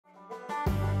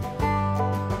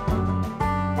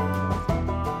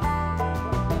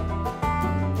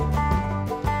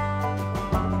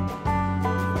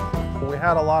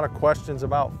had a lot of questions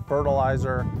about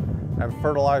fertilizer and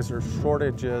fertilizer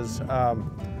shortages.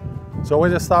 So we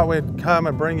just thought we'd come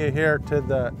and bring you here to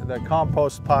the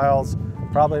compost piles.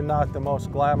 Probably not the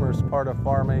most glamorous part of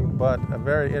farming, but a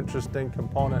very interesting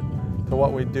component to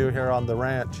what we do here on the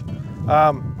ranch.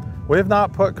 We have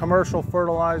not put commercial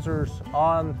fertilizers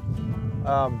on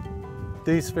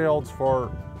these fields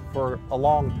for a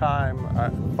long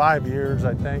time, 5 years,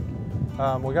 I think.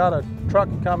 We got a truck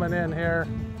coming in here.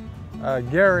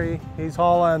 Gary, he's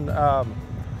hauling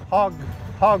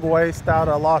hog waste out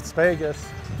of Las Vegas.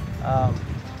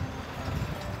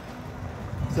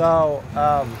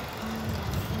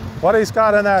 What he's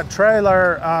got in that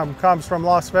trailer comes from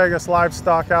Las Vegas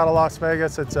livestock out of Las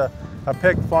Vegas. It's a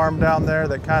pig farm down there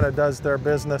that kind of does their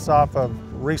business off of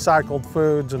recycled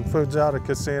foods and foods out of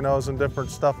casinos and different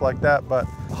stuff like that. But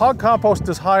hog compost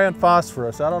is high in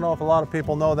phosphorus. I don't know if a lot of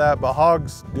people know that, but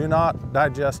hogs do not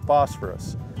digest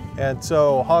phosphorus. And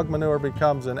so hog manure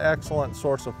becomes an excellent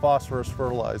source of phosphorus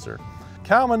fertilizer.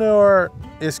 Cow manure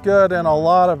is good in a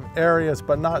lot of areas,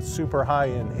 but not super high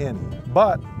in any.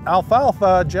 But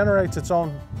alfalfa generates its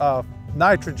own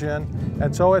nitrogen,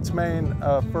 and so its main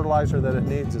fertilizer that it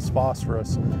needs is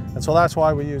phosphorus. And so that's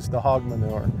why we use the hog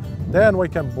manure. Then we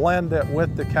can blend it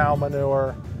with the cow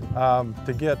manure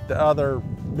to get the other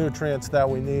nutrients that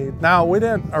we need. Now, we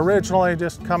didn't originally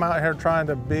just come out here trying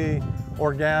to be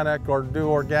organic or do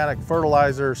organic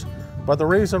fertilizers, but the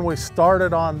reason we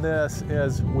started on this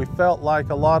is we felt like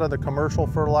a lot of the commercial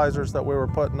fertilizers that we were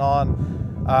putting on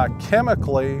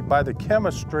chemically, by the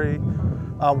chemistry,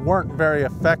 weren't very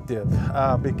effective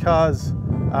because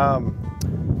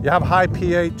you have high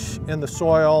pH in the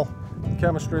soil. The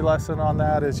chemistry lesson on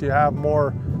that is you have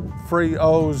more free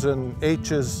O's and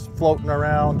H's floating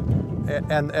around,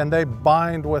 and they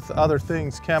bind with other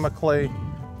things chemically,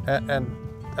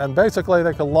 and basically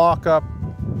they can lock up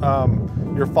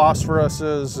your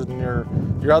phosphoruses and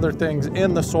your other things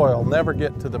in the soil, never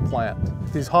get to the plant.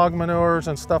 These hog manures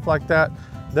and stuff like that,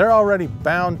 they're already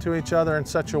bound to each other in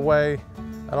such a way.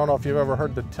 I don't know if you've ever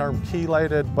heard the term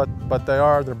chelated, but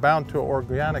they're bound to an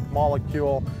organic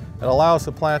molecule. It allows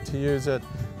the plant to use it.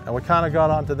 And we kind of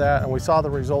got onto that and we saw the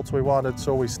results we wanted,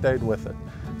 so we stayed with it.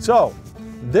 So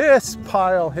this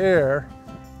pile here,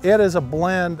 it is a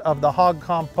blend of the hog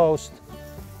compost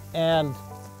and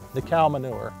the cow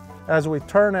manure. As we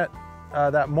turn it,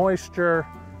 that moisture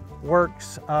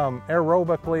works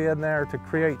aerobically in there to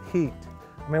create heat.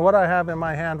 I mean, what I have in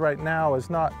my hand right now is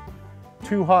not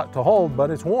too hot to hold,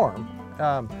 but it's warm.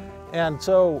 And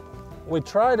so we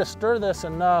try to stir this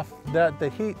enough that the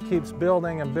heat keeps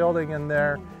building and building in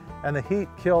there, and the heat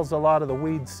kills a lot of the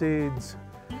weed seeds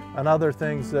and other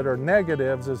things that are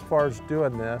negatives as far as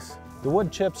doing this. The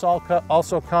wood chips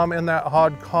also come in that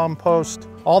hog compost.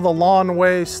 All the lawn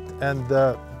waste and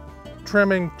the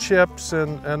trimming chips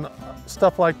and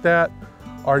stuff like that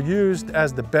are used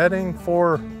as the bedding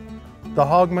for the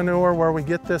hog manure where we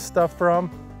get this stuff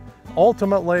from.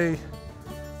 Ultimately,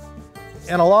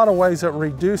 in a lot of ways, it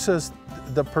reduces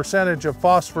the percentage of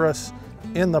phosphorus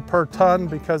in the per ton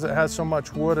because it has so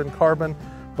much wood and carbon.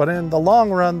 But in the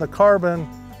long run, the carbon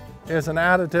is an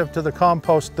additive to the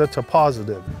compost that's a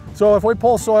positive. So if we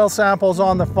pull soil samples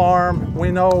on the farm,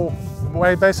 we know,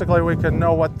 basically we can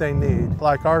know what they need.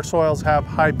 Like our soils have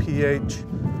high pH.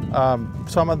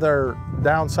 Some of their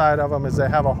downside of them is they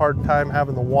have a hard time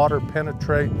having the water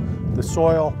penetrate the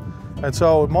soil. And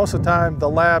so most of the time the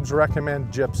labs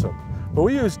recommend gypsum. But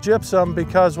we use gypsum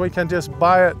because we can just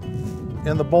buy it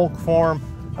in the bulk form,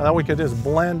 and then we could just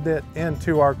blend it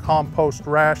into our compost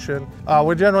ration.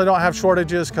 We generally don't have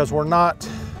shortages because we're not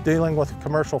dealing with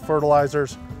commercial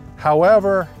fertilizers.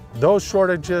 However, those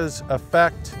shortages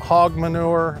affect hog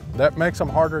manure. That makes them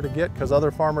harder to get because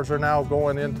other farmers are now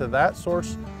going into that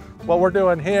source. What we're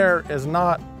doing here is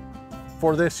not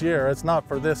for this year, it's not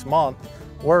for this month.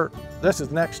 This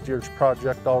is next year's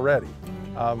project already.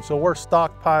 So we're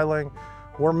stockpiling,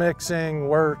 we're mixing,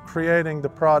 we're creating the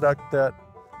product that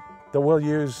we'll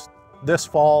use this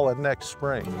fall and next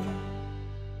spring.